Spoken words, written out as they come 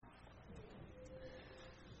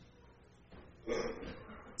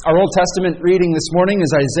Our Old Testament reading this morning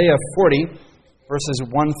is Isaiah 40, verses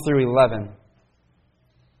 1 through 11.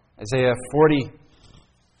 Isaiah 40,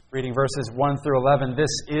 reading verses 1 through 11. This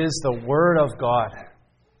is the Word of God.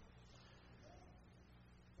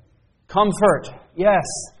 Comfort, yes,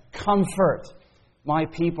 comfort my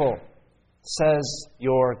people, says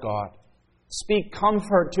your God. Speak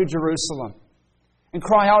comfort to Jerusalem, and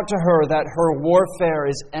cry out to her that her warfare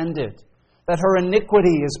is ended, that her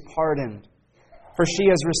iniquity is pardoned. For she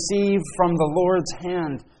has received from the Lord's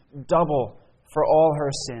hand double for all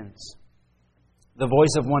her sins. The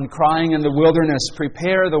voice of one crying in the wilderness,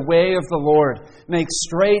 prepare the way of the Lord, make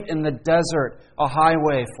straight in the desert a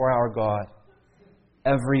highway for our God.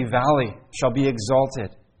 Every valley shall be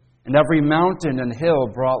exalted, and every mountain and hill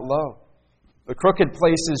brought low. The crooked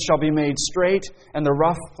places shall be made straight, and the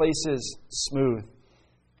rough places smooth.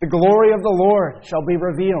 The glory of the Lord shall be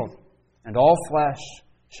revealed, and all flesh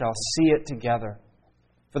shall see it together.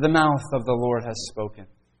 For the mouth of the Lord has spoken.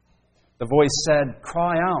 The voice said,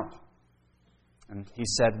 cry out. And he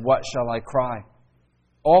said, what shall I cry?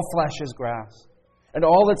 All flesh is grass, and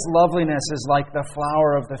all its loveliness is like the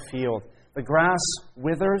flower of the field. The grass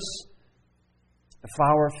withers, the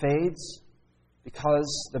flower fades,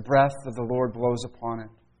 because the breath of the Lord blows upon it.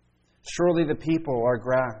 Surely the people are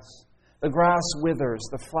grass. The grass withers,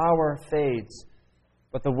 the flower fades,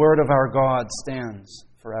 but the word of our God stands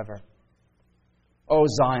forever. O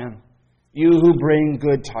Zion, you who bring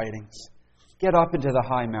good tidings, get up into the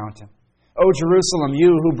high mountain. O Jerusalem,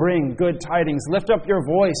 you who bring good tidings, lift up your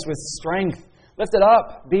voice with strength. Lift it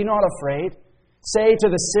up, be not afraid. Say to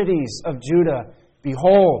the cities of Judah,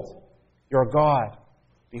 behold your God.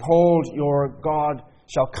 Behold, your God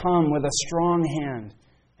shall come with a strong hand,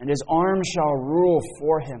 and his arm shall rule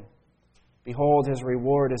for him. Behold, his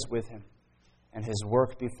reward is with him, and his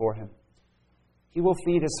work before him. He will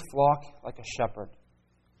feed his flock like a shepherd.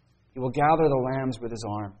 He will gather the lambs with his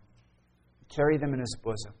arm, carry them in his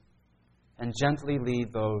bosom, and gently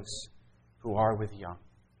lead those who are with young.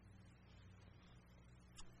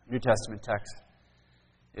 New Testament text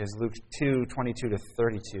is Luke 2, 22 to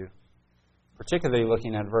 32, particularly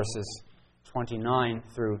looking at verses 29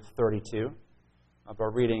 through 32.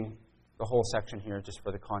 But reading the whole section here just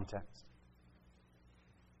for the context.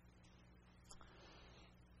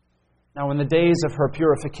 Now, when the days of her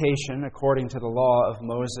purification, according to the law of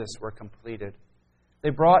Moses, were completed, they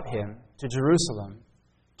brought him to Jerusalem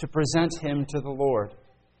to present him to the Lord.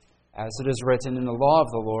 As it is written in the law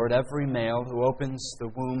of the Lord, every male who opens the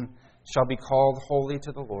womb shall be called holy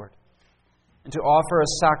to the Lord, and to offer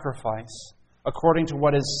a sacrifice according to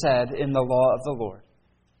what is said in the law of the Lord,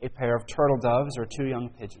 a pair of turtle doves or 2 young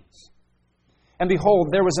pigeons. And behold,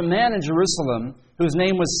 there was a man in Jerusalem whose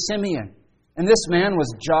name was Simeon, and this man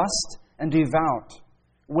was just and devout,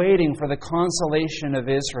 waiting for the consolation of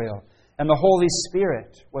Israel, and the Holy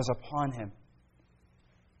Spirit was upon him.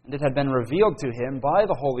 And it had been revealed to him by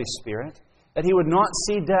the Holy Spirit that he would not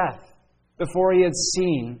see death before he had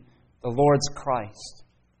seen the Lord's Christ.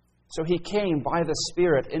 So he came by the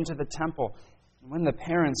Spirit into the temple. And when the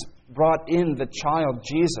parents brought in the child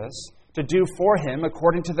Jesus to do for him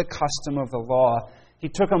according to the custom of the law, he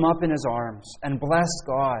took him up in his arms and blessed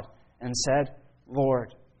God and said,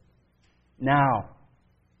 Lord, now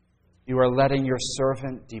you are letting your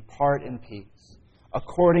servant depart in peace,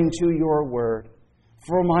 according to your word.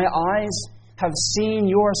 For my eyes have seen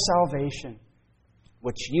your salvation,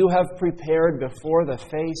 which you have prepared before the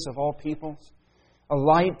face of all peoples, a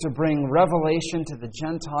light to bring revelation to the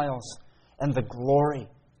Gentiles and the glory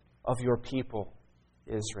of your people,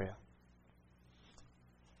 Israel.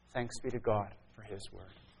 Thanks be to God for his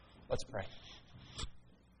word. Let's pray.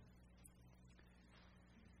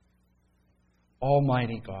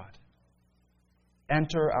 Almighty God,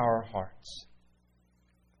 enter our hearts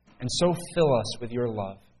and so fill us with your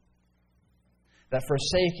love, that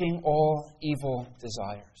forsaking all evil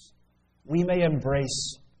desires, we may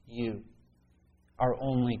embrace you, our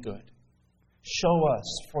only good. Show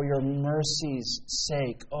us, for your mercy's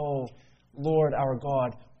sake, O Lord our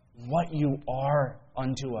God, what you are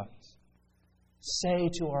unto us. Say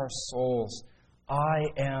to our souls, I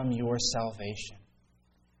am your salvation.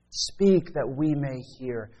 Speak that we may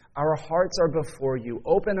hear. Our hearts are before you.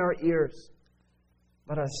 Open our ears.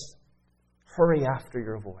 Let us hurry after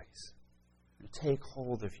your voice and take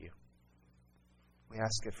hold of you. We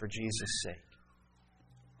ask it for Jesus' sake.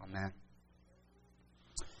 Amen.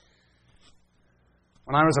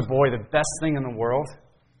 When I was a boy, the best thing in the world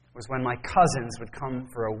was when my cousins would come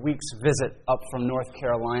for a week's visit up from North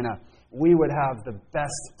Carolina. We would have the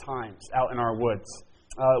best times out in our woods.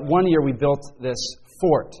 One year we built this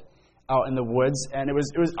fort out in the woods, and it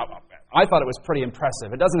was I thought it was pretty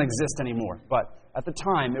impressive. It doesn't exist anymore, but at the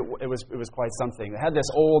time, it was quite something. It had this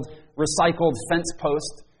old recycled fence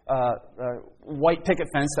post, white picket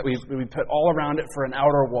fence that we put all around it for an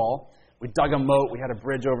outer wall. We dug a moat. We had a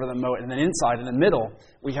bridge over the moat, and then inside, in the middle,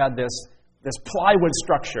 we had this plywood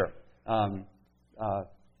structure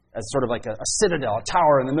as sort of like a citadel, a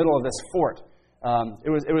tower in the middle of this fort. It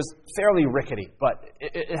was fairly rickety, but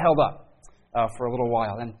it held up for a little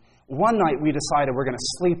while. And one night we decided we're going to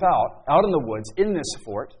sleep out in the woods in this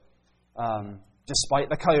fort, despite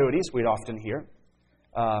the coyotes we'd often hear.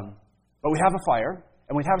 But we'd have a fire,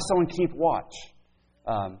 and we'd have someone keep watch.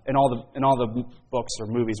 In all the books or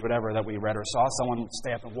movies, whatever, that we read or saw, someone would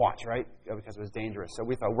stay up and watch, right? Because it was dangerous. So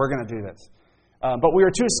we thought, we're going to do this. But we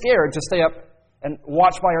were too scared to stay up and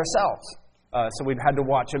watch by ourselves. So we had to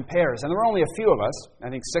watch in pairs. And there were only a few of us, I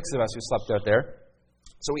think 6 of us who slept out there.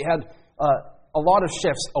 So we had a lot of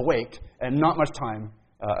shifts awake and not much time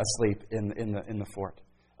asleep in the fort.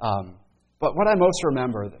 But what I most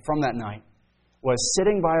remember from that night was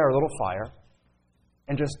sitting by our little fire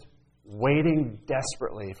and just waiting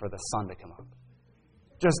desperately for the sun to come up.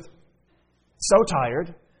 Just so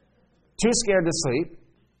tired, too scared to sleep,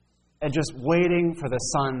 and just waiting for the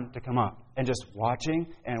sun to come up. And just watching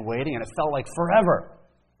and waiting, and it felt like forever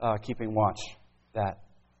keeping watch that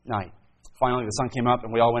night. Finally, the sun came up,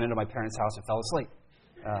 and we all went into my parents' house and fell asleep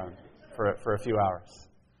for a few hours.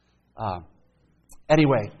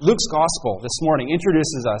 Anyway, Luke's Gospel this morning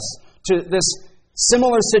introduces us to this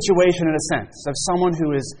similar situation in a sense of someone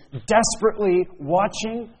who is desperately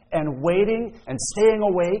watching and waiting and staying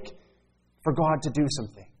awake for God to do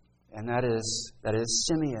something. And that is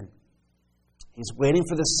Simeon. He's waiting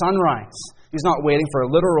for the sunrise. He's not waiting for a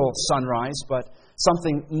literal sunrise, but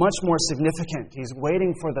something much more significant. He's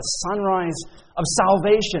waiting for the sunrise of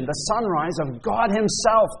salvation, the sunrise of God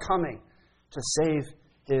Himself coming to save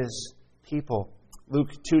His people. Luke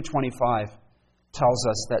 2:25 tells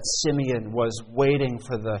us that Simeon was waiting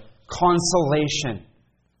for the consolation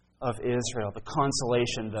of Israel, the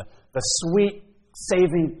consolation, the sweet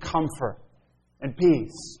saving comfort and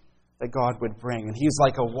peace that God would bring. And he's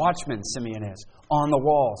like a watchman, Simeon is, on the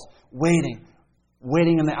walls,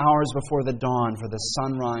 waiting in the hours before the dawn for the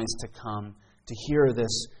sunrise to come, to hear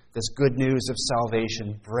this good news of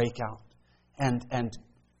salvation break out. And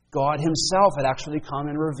God Himself had actually come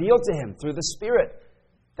and revealed to him through the Spirit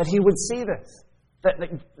that he would see this,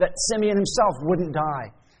 that Simeon himself wouldn't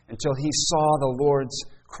die until he saw the Lord's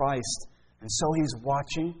Christ. And so he's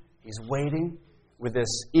watching, he's waiting with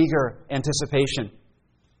this eager anticipation.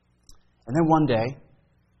 And then one day,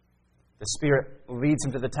 the Spirit leads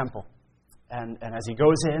him to the temple. And as he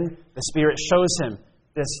goes in, the Spirit shows him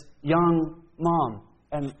this young mom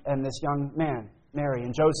and this young man, Mary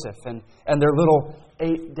and Joseph, and their little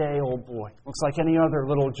 8-day-old boy. Looks like any other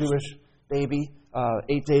little Jewish baby,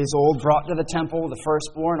 8 days old, brought to the temple, the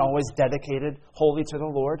firstborn, always dedicated wholly to the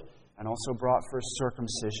Lord, and also brought for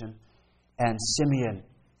circumcision. And Simeon,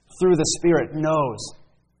 through the Spirit, knows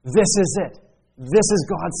this is it. This is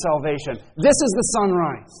God's salvation. This is the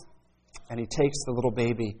sunrise. And he takes the little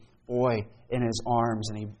baby boy in his arms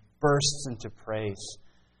and he bursts into praise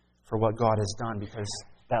for what God has done, because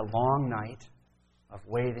that long night of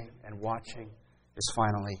waiting and watching is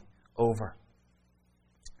finally over.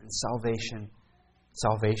 And salvation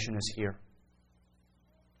is here.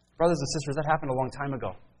 Brothers and sisters, that happened a long time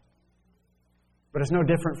ago. But it's no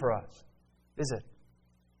different for us, is it?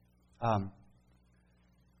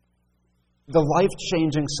 The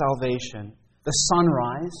life-changing salvation, the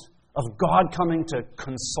sunrise of God coming to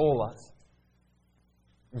console us,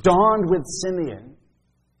 dawned with Simeon.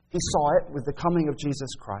 He saw it with the coming of Jesus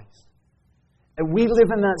Christ. And we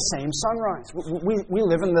live in that same sunrise. We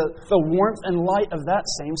live in the warmth and light of that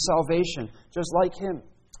same salvation, just like Him.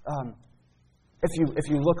 If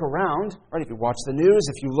you look around, right, if you watch the news,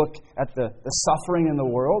 if you look at the suffering in the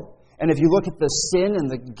world, and if you look at the sin and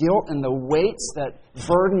the guilt and the weights that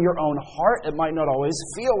burden your own heart, it might not always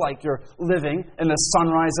feel like you're living in the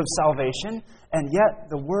sunrise of salvation. And yet,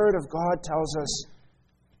 the Word of God tells us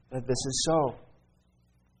that this is so.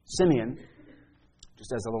 Simeon,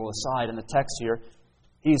 just as a little aside in the text here,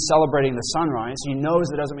 he's celebrating the sunrise. He knows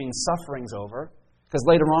it doesn't mean suffering's over, because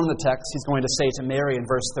later on in the text, he's going to say to Mary in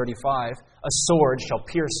verse 35, "A sword shall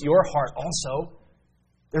pierce your heart also."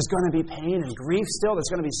 There's going to be pain and grief still. There's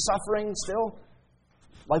going to be suffering still,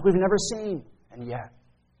 like we've never seen. And yet,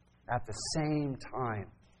 at the same time,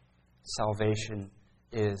 salvation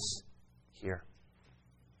is here.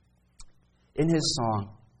 In his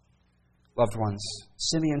song, loved ones,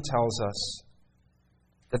 Simeon tells us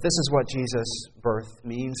that this is what Jesus' birth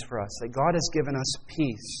means for us, that God has given us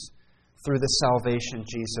peace through the salvation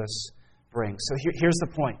Jesus brings. So here's the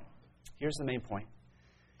point. Here's the main point.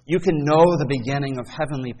 You can know the beginning of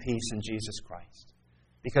heavenly peace in Jesus Christ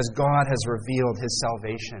because God has revealed His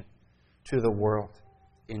salvation to the world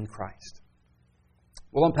in Christ.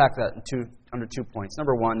 We'll unpack that under 2 points.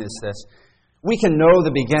 Number one is this. We can know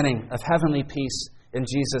the beginning of heavenly peace in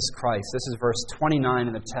Jesus Christ. This is verse 29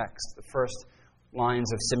 in the text, the first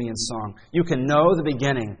lines of Simeon's song. You can know the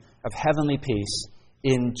beginning of heavenly peace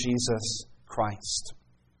in Jesus Christ.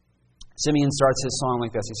 Simeon starts his song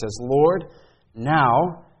like this. He says, Lord,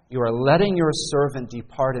 now you are letting your servant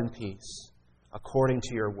depart in peace according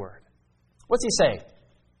to your word. What's he saying?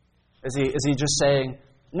 Is he just saying,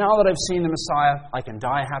 now that I've seen the Messiah, I can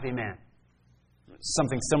die a happy man?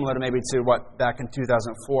 Something similar to maybe to what back in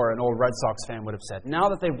 2004 an old Red Sox fan would have said. Now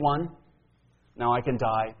that they've won, now I can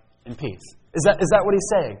die in peace. Is that what he's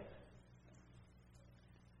saying?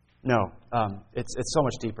 No, it's so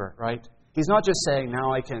much deeper, right? He's not just saying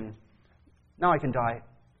now I can die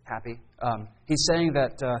happy. He's saying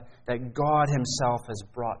that God Himself has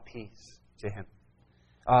brought peace to him,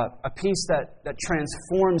 a peace that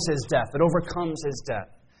transforms his death, that overcomes his death,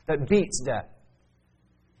 that beats death.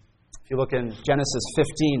 If you look in Genesis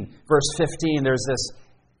 15, verse 15, there's this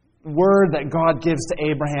word that God gives to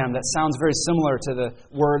Abraham that sounds very similar to the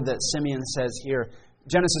word that Simeon says here.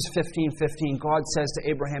 Genesis 15:15, God says to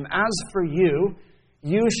Abraham, as for you,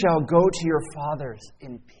 you shall go to your fathers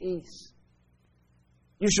in peace.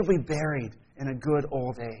 You shall be buried in a good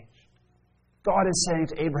old age. God is saying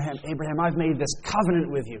to Abraham, Abraham, I've made this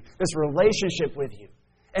covenant with you, this relationship with you.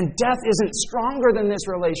 And death isn't stronger than this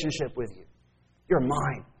relationship with you. You're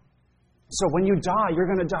mine. So when you die, you're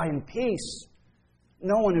going to die in peace.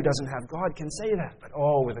 No one who doesn't have God can say that. But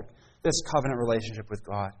with this covenant relationship with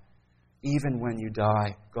God, even when you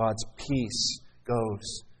die, God's peace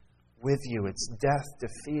goes with you. It's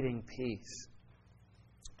death-defeating peace.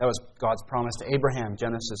 That was God's promise to Abraham,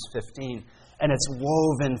 Genesis 15. And it's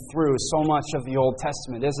woven through so much of the Old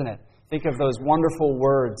Testament, isn't it? Think of those wonderful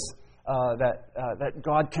words that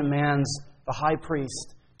God commands the high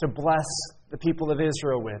priest to bless the people of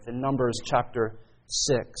Israel with in Numbers chapter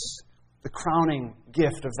 6. The crowning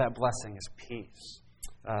gift of that blessing is peace.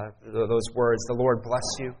 Those words, the Lord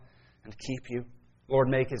bless you and keep you. The Lord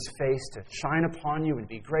make His face to shine upon you and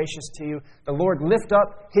be gracious to you. The Lord lift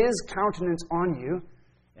up His countenance on you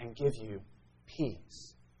and give you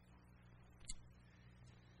peace.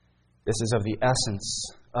 This is of the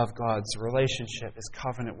essence of God's relationship, His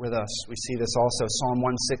covenant with us. We see this also, Psalm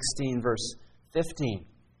 116, verse 15,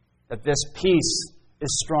 that this peace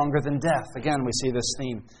is stronger than death. Again, we see this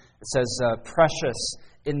theme. It says, precious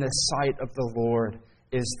in the sight of the Lord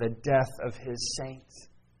is the death of His saints.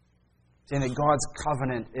 Saying that God's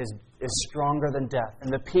covenant is stronger than death,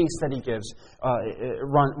 and the peace that He gives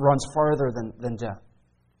runs farther than death.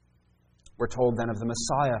 We're told then of the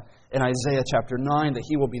Messiah in Isaiah chapter 9 that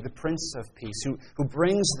He will be the Prince of Peace, who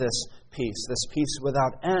brings this peace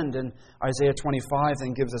without end. And Isaiah 25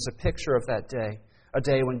 then gives us a picture of that day, a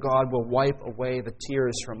day when God will wipe away the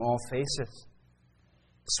tears from all faces,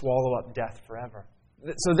 swallow up death forever.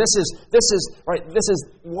 So this is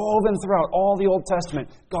woven throughout all the Old Testament.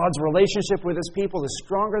 God's relationship with His people is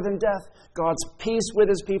stronger than death. God's peace with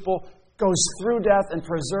His people goes through death and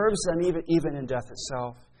preserves them even in death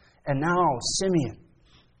itself. And now Simeon,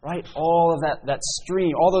 right? All of that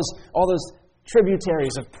stream, all those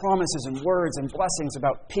tributaries of promises and words and blessings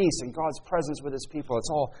about peace and God's presence with His people. It's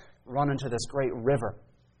all run into this great river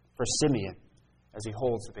for Simeon as he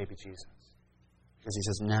holds the baby Jesus. Because he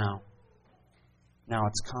says, now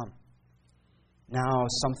it's come. Now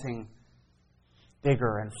something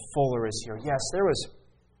bigger and fuller is here. Yes, there was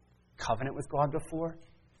covenant with God before,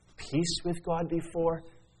 peace with God before,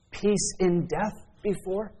 peace in death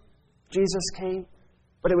before Jesus came.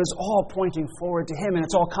 But it was all pointing forward to Him, and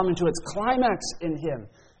it's all coming to its climax in Him.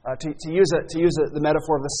 To use the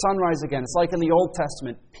metaphor of the sunrise again, it's like in the Old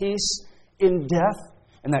Testament, peace in death,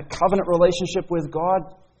 and that covenant relationship with God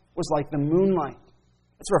was like the moonlight.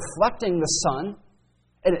 It's reflecting the sun,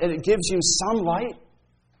 and it gives you some light,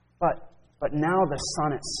 but now the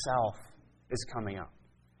sun itself is coming up,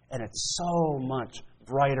 and it's so much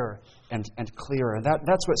brighter and clearer.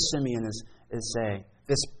 That's what Simeon is saying.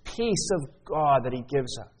 This peace of God that He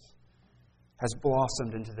gives us has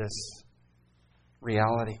blossomed into this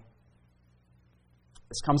reality.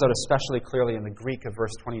 This comes out especially clearly in the Greek of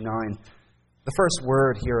verse 29. The first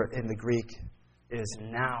word here in the Greek is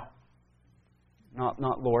now.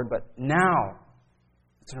 Not Lord, but now.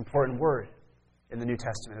 It's an important word in the New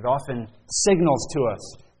Testament. It often signals to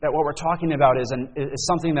us that what we're talking about is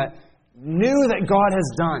something that new that God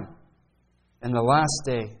has done in the last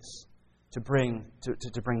days. to bring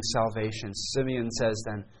salvation. Simeon says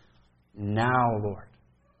then, now, Lord.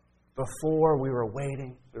 Before we were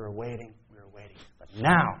waiting. But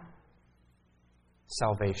now,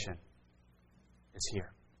 salvation is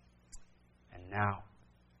here. And now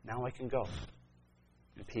I can go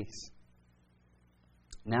in peace.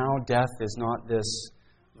 Now death is not this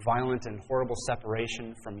violent and horrible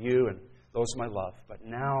separation from you and those whom I love. But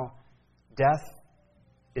now death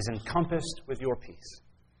is encompassed with your peace.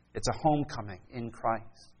 It's a homecoming in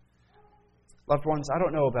Christ. Loved ones, I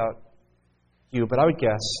don't know about you, but I would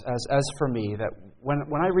guess, as for me, that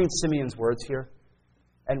when I read Simeon's words here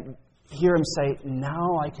and hear him say,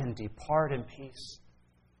 now I can depart in peace,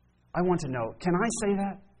 I want to know, can I say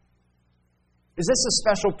that? Is this a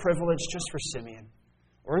special privilege just for Simeon?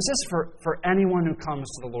 Or is this for anyone who comes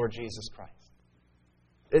to the Lord Jesus Christ?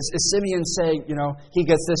 Is Simeon saying, he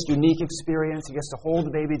gets this unique experience, he gets to hold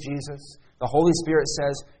the baby Jesus. The Holy Spirit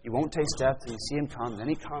says, you won't taste death till you see him come. Then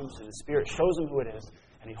he comes and the Spirit shows him who it is.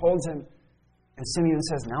 And he holds him. And Simeon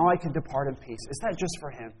says, now I can depart in peace. Is that just for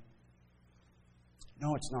him?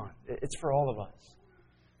 No, it's not. It's for all of us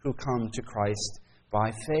who come to Christ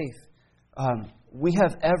by faith. We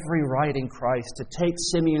have every right in Christ to take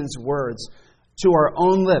Simeon's words to our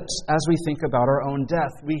own lips as we think about our own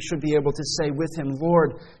death. We should be able to say with him,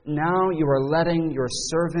 Lord, now you are letting your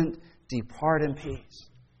servant depart in peace.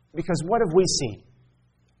 Because what have we seen?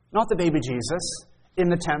 Not the baby Jesus in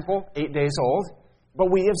the temple, 8 days old, but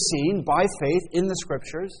we have seen by faith in the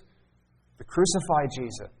Scriptures the crucified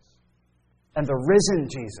Jesus and the risen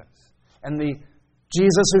Jesus and the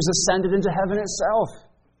Jesus who's ascended into heaven itself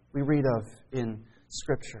we read of in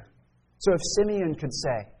Scripture. So if Simeon could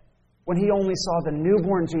say, when he only saw the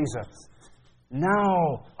newborn Jesus,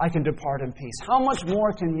 now I can depart in peace, how much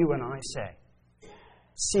more can you and I say,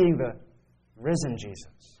 seeing the risen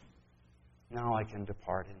Jesus, now I can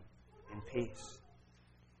depart in peace.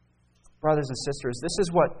 Brothers and sisters, this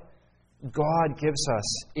is what God gives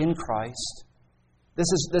us in Christ.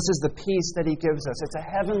 This is the peace that he gives us. It's a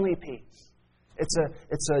heavenly peace. It's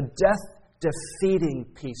a death-defeating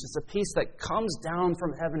peace. It's a peace that comes down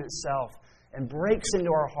from heaven itself and breaks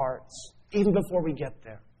into our hearts even before we get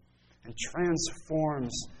there and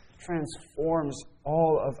transforms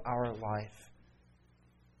all of our life.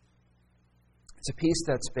 It's a peace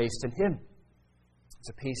that's based in him. It's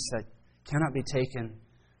a peace that cannot be taken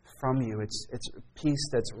from you. It's a peace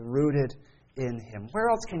that's rooted in him. Where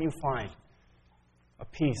else can you find a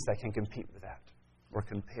peace that can compete with that or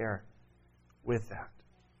compare with that?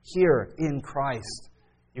 Here in Christ,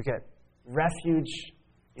 you get refuge,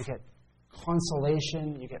 you get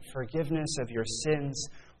consolation, you get forgiveness of your sins,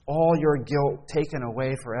 all your guilt taken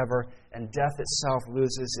away forever, and death itself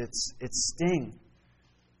loses its sting.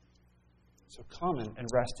 So come and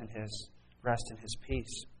rest in his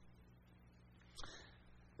peace.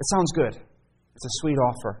 It sounds good. It's a sweet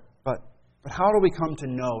offer. But how do we come to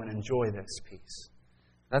know and enjoy this peace?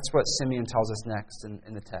 That's what Simeon tells us next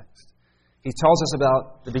in the text. He tells us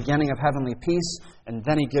about the beginning of heavenly peace, and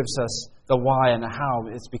then he gives us the why and the how.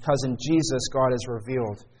 It's because in Jesus, God has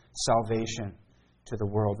revealed salvation to the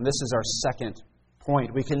world. And this is our second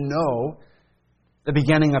point. We can know the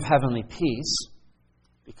beginning of heavenly peace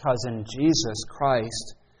because in Jesus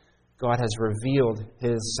Christ, God has revealed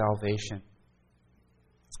his salvation.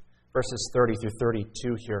 Verses 30 through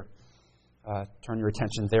 32 here. Turn your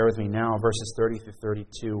attention there with me now. Verses 30 through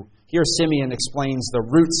 32. Here Simeon explains the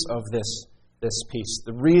roots of this peace.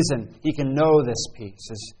 The reason he can know this peace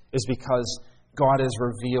is because God has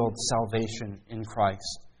revealed salvation in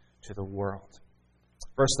Christ to the world.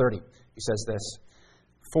 Verse 30, he says this,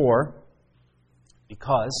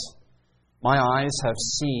 because my eyes have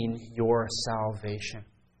seen your salvation.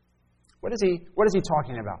 What is he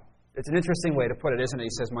talking about? It's an interesting way to put it, isn't it? He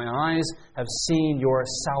says, my eyes have seen your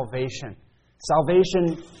salvation.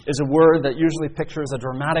 Salvation is a word that usually pictures a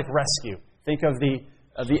dramatic rescue. Think of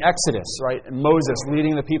the Exodus, right? And Moses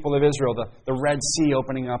leading the people of Israel, the Red Sea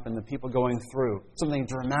opening up and the people going through. Something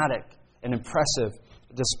dramatic and impressive,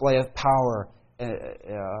 a display of power.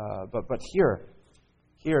 But here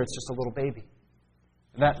it's just a little baby.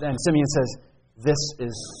 And Simeon says, this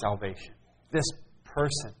is salvation. This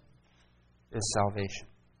person is salvation.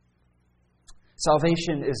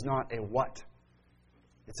 Salvation is not a what.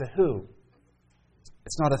 It's a who.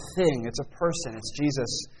 It's not a thing. It's a person. It's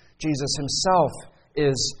Jesus. Jesus himself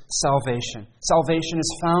is salvation. Salvation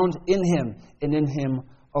is found in him and in him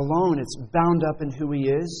alone. It's bound up in who he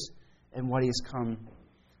is and what he's come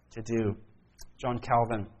to do. John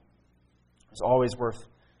Calvin is always worth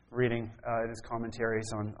reading in his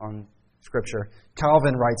commentaries on Scripture.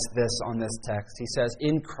 Calvin writes this on this text. He says,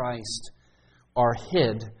 in Christ are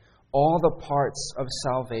hid all the parts of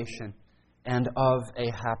salvation and of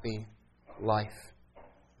a happy life.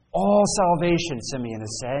 All salvation, Simeon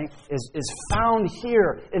is saying, is found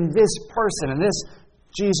here in this person, in this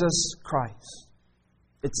Jesus Christ.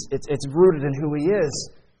 It's rooted in who He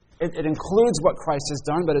is. It includes what Christ has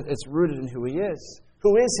done, but it's rooted in who He is.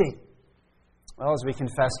 Who is He? Well, as we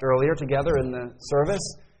confessed earlier together in the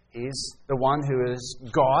service, He's the one who is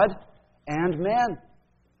God and man.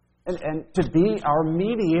 And to be our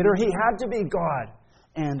mediator, He had to be God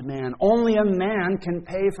and man. Only a man can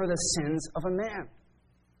pay for the sins of a man.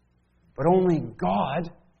 But only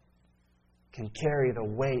God can carry the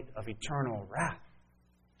weight of eternal wrath.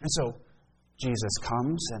 And so Jesus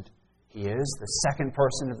comes, and He is the second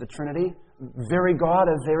person of the Trinity, very God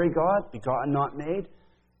of very God, begotten, not made,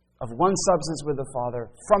 of one substance with the Father,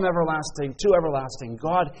 from everlasting to everlasting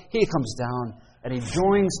God. He comes down, and He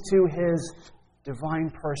joins to His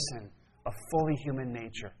divine person a fully human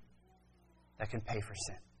nature that can pay for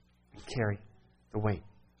sin and carry the weight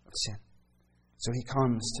of sin. So He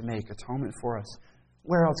comes to make atonement for us.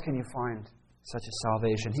 Where else can you find such a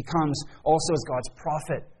salvation? He comes also as God's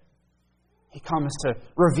prophet. He comes to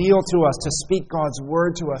reveal to us, to speak God's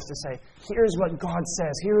word to us, to say, here's what God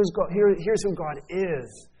says. Here's who God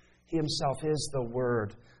is. He Himself is the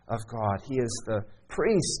Word of God. He is the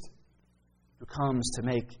priest who comes to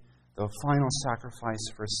make the final sacrifice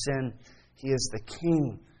for sin. He is the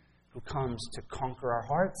King who comes to conquer our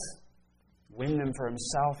hearts, win them for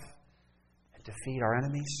Himself, and defeat our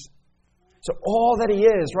enemies. So all that He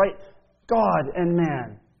is, right? God and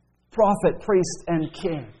man, prophet, priest, and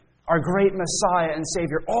king, our great Messiah and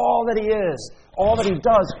Savior, all that He is, all that He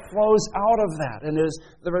does flows out of that and is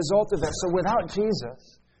the result of that. So without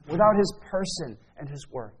Jesus, without His person and His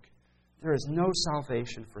work, there is no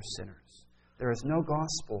salvation for sinners. There is no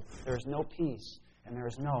gospel, there is no peace, and there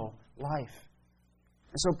is no life.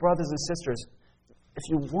 And so, brothers and sisters, if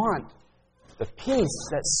you want the peace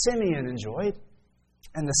that Simeon enjoyed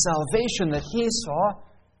and the salvation that he saw,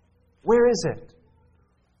 where is it?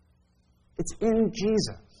 It's in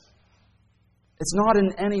Jesus. It's not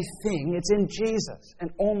in anything. It's in Jesus,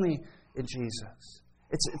 and only in Jesus.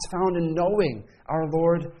 It's found in knowing our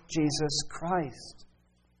Lord Jesus Christ.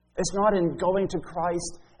 It's not in going to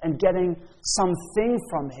Christ and getting something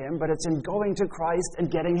from Him, but it's in going to Christ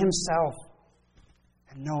and getting Himself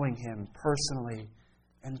and knowing Him personally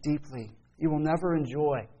and deeply. You will never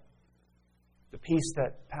enjoy the peace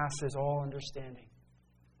that passes all understanding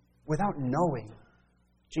without knowing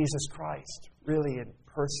Jesus Christ really and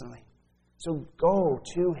personally. So go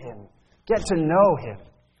to Him. Get to know Him.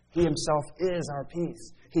 He Himself is our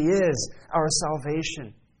peace. He is our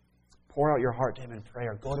salvation. Pour out your heart to Him in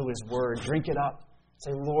prayer. Go to His Word. Drink it up.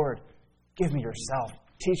 Say, Lord, give me yourself.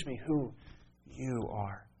 Teach me who you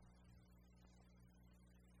are.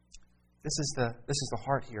 This is the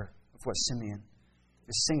heart here of what Simeon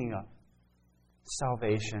is singing of.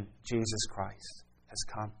 Salvation, Jesus Christ has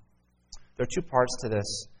come. There are two parts to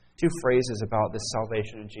this, two phrases about this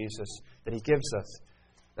salvation in Jesus that He gives us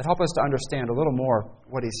that help us to understand a little more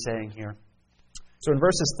what He's saying here. So in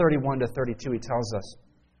verses 31 to 32, He tells us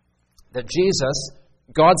that Jesus,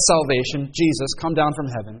 God's salvation, Jesus, come down from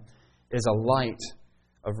heaven, is a light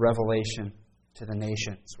of revelation to the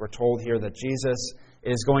nations. We're told here that Jesus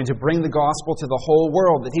is going to bring the gospel to the whole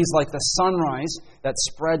world, that He's like the sunrise that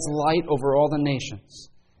spreads light over all the nations.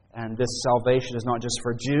 And this salvation is not just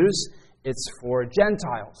for Jews, it's for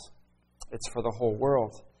Gentiles. It's for the whole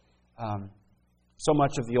world. So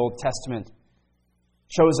much of the Old Testament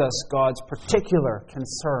shows us God's particular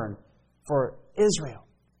concern for Israel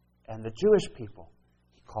and the Jewish people.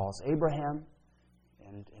 He calls Abraham,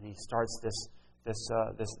 and He starts this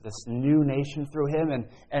new nation through him, and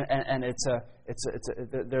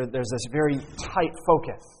there's this very tight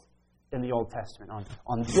focus in the Old Testament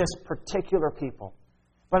on this particular people.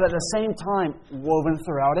 But at the same time, woven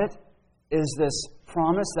throughout it is this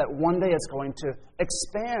promise that one day it's going to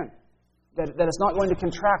expand, that it's not going to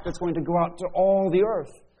contract, it's going to go out to all the earth.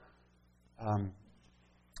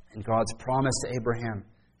 And God's promise to Abraham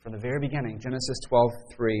from the very beginning, Genesis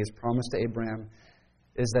 12:3, His promise to Abraham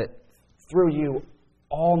is that through you,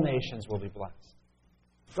 all nations will be blessed.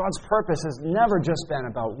 God's purpose has never just been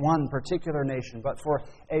about one particular nation, but for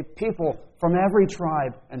a people from every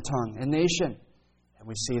tribe and tongue and nation. And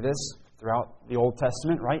we see this throughout the Old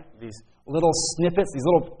Testament, right? These little snippets, these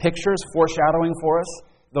little pictures foreshadowing for us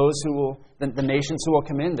those who will, the nations who will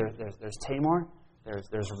come in. There's Tamar,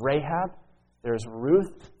 there's Rahab, there's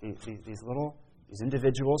Ruth, these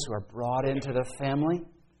individuals who are brought into the family,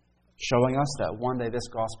 showing us that one day this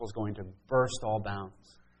gospel is going to burst all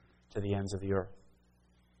bounds to the ends of the earth.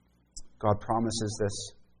 God promises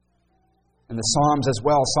this And the Psalms as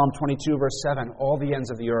well, Psalm 22, verse 7, all the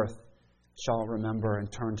ends of the earth shall remember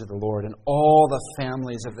and turn to the Lord, and all the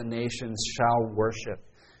families of the nations shall worship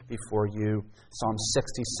before you. Psalm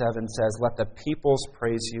 67 says, let the peoples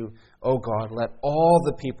praise you, O God. Let all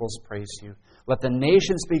the peoples praise you. Let the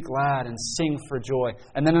nations be glad and sing for joy.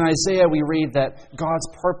 And then in Isaiah we read that God's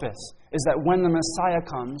purpose is that when the Messiah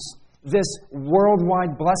comes, this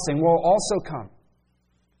worldwide blessing will also come.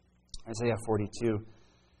 Isaiah 42,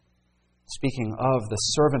 speaking of the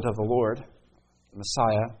servant of the Lord, the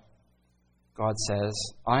Messiah, God says,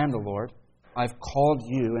 I am the Lord. I've called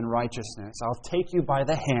you in righteousness. I'll take you by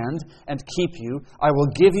the hand and keep you. I will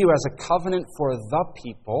give you as a covenant for the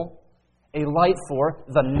people, a light for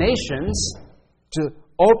the nations, to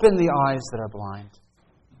open the eyes that are blind,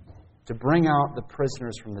 to bring out the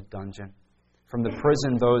prisoners from the dungeon, from the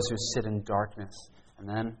prison those who sit in darkness. And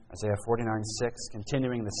then Isaiah 49:6,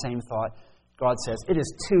 continuing the same thought, God says, it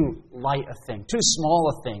is too light a thing, too small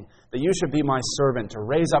a thing, that you should be my servant to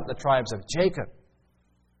raise up the tribes of Jacob,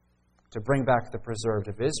 to bring back the preserved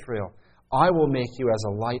of Israel. I will make you as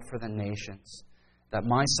a light for the nations, that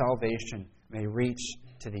my salvation may reach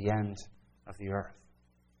to the end of the earth.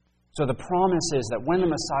 So the promise is that when the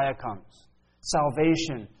Messiah comes,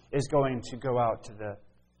 salvation is going to go out to the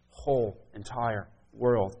whole entire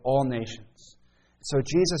world, all nations. So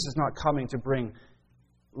Jesus is not coming to bring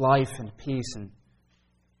life and peace and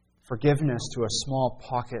forgiveness to a small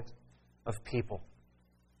pocket of people,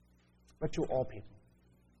 but to all people.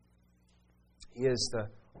 He is the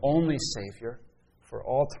only Savior for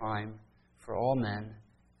all time, for all men,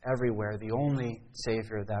 everywhere, the only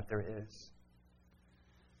Savior that there is.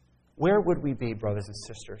 Where would we be, brothers and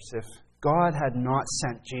sisters, if God had not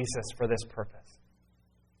sent Jesus for this purpose?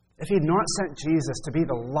 If He had not sent Jesus to be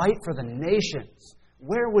the light for the nations,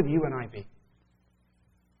 where would you and I be?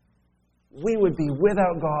 We would be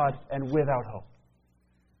without God and without hope.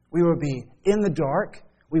 We would be in the dark.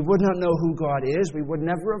 We would not know who God is. We would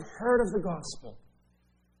never have heard of the gospel.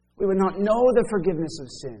 We would not know the forgiveness of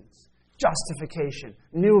sins, justification,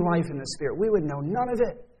 new life in the Spirit. We would know none of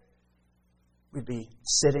it. We'd be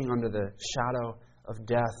sitting under the shadow of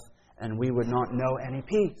death, and we would not know any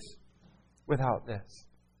peace without this.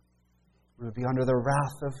 We would be under the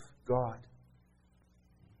wrath of God.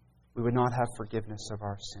 We would not have forgiveness of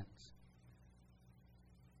our sins.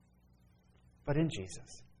 But in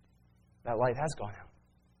Jesus, that light has gone out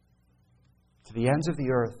to the ends of the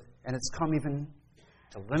earth, and it's come even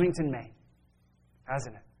to Leamington, Maine,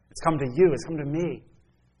 hasn't it? It's come to you, it's come to me.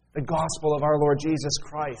 The gospel of our Lord Jesus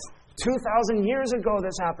Christ. 2,000 years ago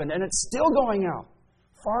this happened, and it's still going out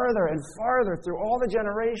farther and farther through all the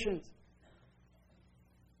generations.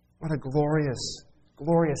 What a glorious,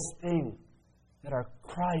 glorious thing that our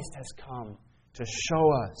Christ has come to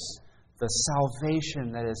show us the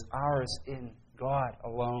salvation that is ours in God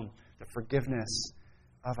alone, the forgiveness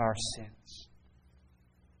of our sins.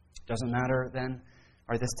 Doesn't matter then,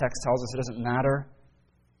 or this text tells us it doesn't matter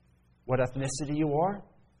what ethnicity you are,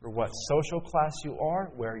 or what social class you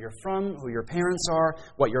are, where you're from, who your parents are,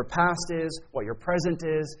 what your past is, what your present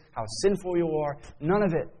is, how sinful you are. None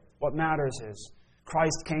of it. What matters is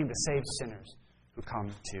Christ came to save sinners who come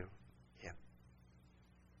to Him.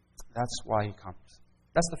 That's why He comes.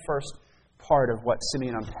 That's the first part of what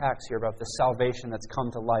Simeon unpacks here about the salvation that's come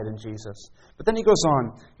to light in Jesus. But then he goes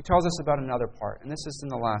on. He tells us about another part, and this is in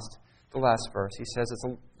the last verse. He says,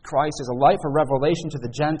 Christ is a light for revelation to the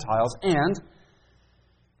Gentiles and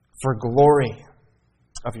for glory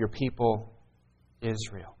of your people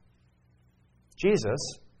Israel. Jesus,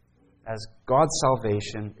 as God's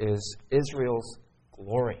salvation, is Israel's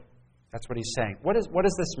glory. That's what he's saying. What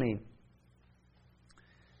does this mean?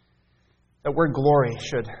 That word glory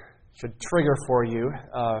should trigger for you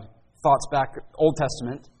thoughts back Old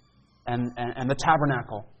Testament and the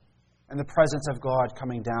tabernacle and the presence of God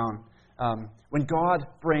coming down. When God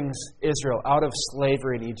brings Israel out of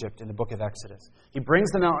slavery in Egypt in the book of Exodus, He brings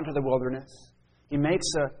them out into the wilderness. He makes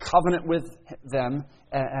a covenant with them,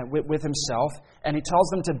 with Himself, and He tells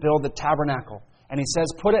them to build the tabernacle. And He says,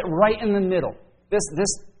 put it right in the middle.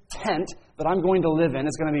 This tent that I'm going to live in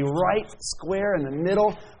is going to be right square in the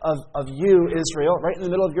middle of you, Israel, right in the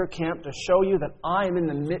middle of your camp, to show you that I am in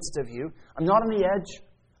the midst of you. I'm not on the edge.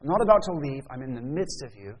 I'm not about to leave. I'm in the midst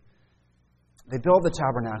of you. They build the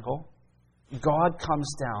tabernacle. God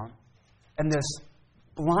comes down, and this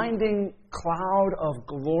blinding cloud of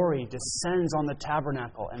glory descends on the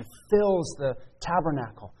tabernacle and fills the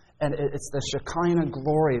tabernacle. And it's the Shekinah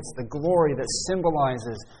glory. It's the glory that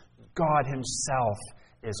symbolizes God Himself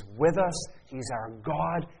is with us. He's our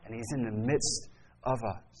God, and He's in the midst of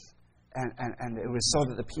us. And it was so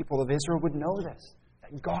that the people of Israel would know this, that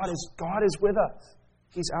God is with us.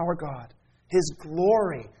 He's our God. His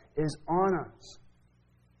glory is on us.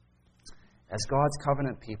 As God's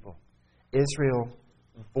covenant people, Israel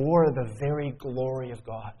bore the very glory of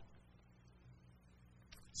God.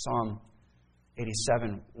 Psalm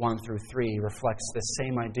 87, 1 through 3 reflects the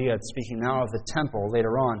same idea, speaking now of the temple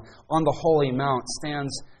later on. On the holy mount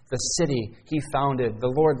stands the city He founded.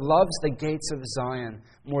 The Lord loves the gates of Zion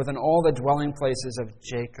more than all the dwelling places of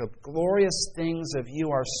Jacob. Glorious things of you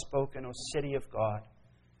are spoken, O city of God.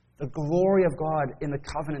 The glory of God in the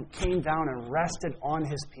covenant came down and rested on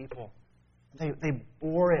His people. They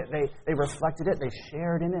bore it. They reflected it. They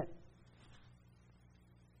shared in it.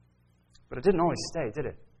 But it didn't always stay, did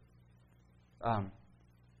it?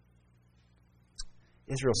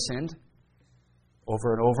 Israel sinned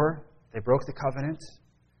over and over. They broke the covenant.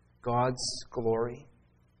 God's glory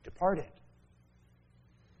departed.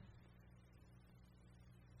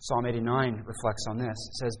 Psalm 89 reflects on this.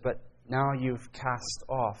 It says, "But now you've cast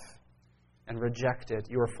off and rejected.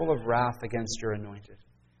 You are full of wrath against your anointed.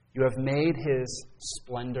 You have made His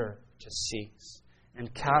splendor to cease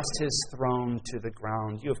and cast His throne to the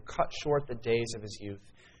ground. You have cut short the days of His youth.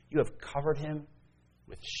 You have covered Him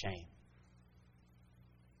with shame."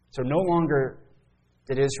 So no longer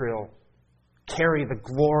did Israel carry the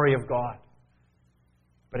glory of God,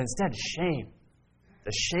 but instead shame.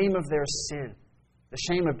 The shame of their sin. The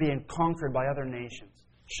shame of being conquered by other nations.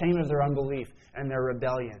 Shame of their unbelief and their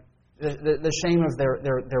rebellion. The shame of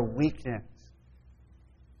their weakness.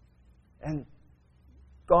 And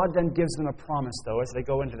God then gives them a promise, though, as they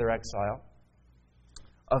go into their exile,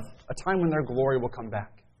 of a time when their glory will come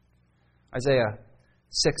back. Isaiah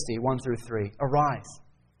 60, 1 through 3. "Arise,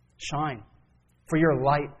 shine, for your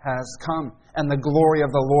light has come, and the glory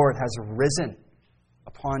of the Lord has risen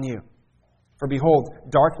upon you. For behold,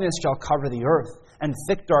 darkness shall cover the earth, and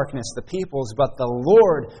thick darkness the peoples, but the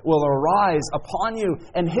Lord will arise upon you,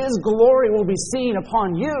 and His glory will be seen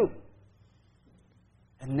upon you.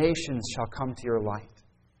 And nations shall come to your light,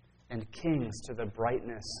 and kings to the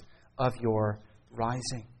brightness of your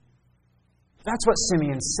rising." That's what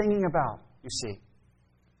Simeon's singing about, you see.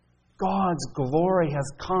 God's glory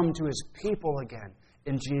has come to His people again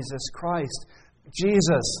in Jesus Christ.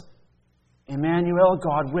 Jesus, Emmanuel,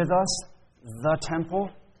 God with us, the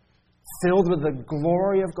temple, filled with the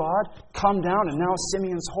glory of God, come down, and now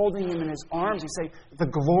Simeon's holding Him in his arms. He say, the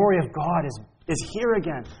glory of God is here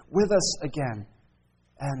again, with us again.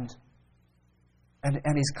 And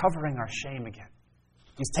He's covering our shame again.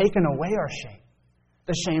 He's taken away our shame.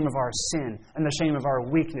 The shame of our sin, and the shame of our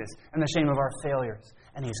weakness, and the shame of our failures.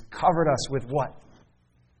 And He's covered us with what?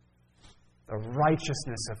 The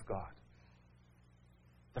righteousness of God.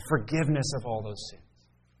 The forgiveness of all those sins.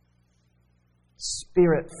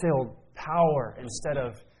 Spirit-filled power instead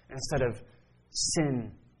of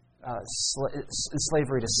sin,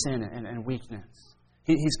 slavery to sin and weakness.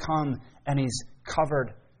 He's come and He's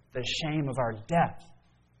covered the shame of our death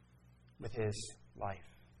with His life,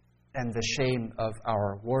 and the shame of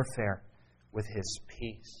our warfare with His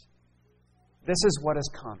peace. This is what has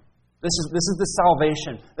come. This is the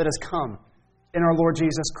salvation that has come in our Lord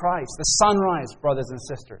Jesus Christ. The sunrise, brothers and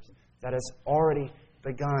sisters, that has already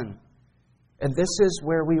begun. And this is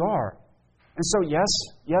where we are. And so, yes,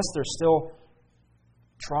 there's still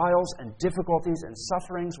trials and difficulties and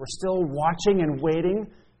sufferings. We're still watching and waiting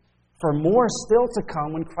for more still to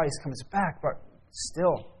come when Christ comes back. But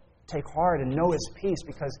still, take heart and know His peace,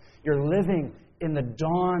 because you're living in the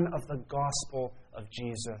dawn of the gospel of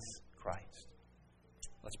Jesus Christ.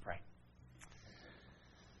 Let's pray.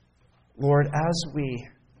 Lord, as we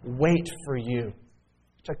wait for You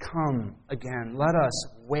to come again, let us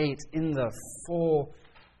wait in the full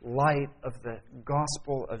light of the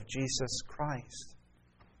gospel of Jesus Christ.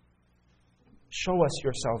 Show us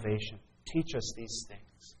Your salvation. Teach us these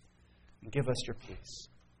things. And give us Your peace.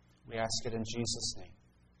 We ask it in Jesus' name.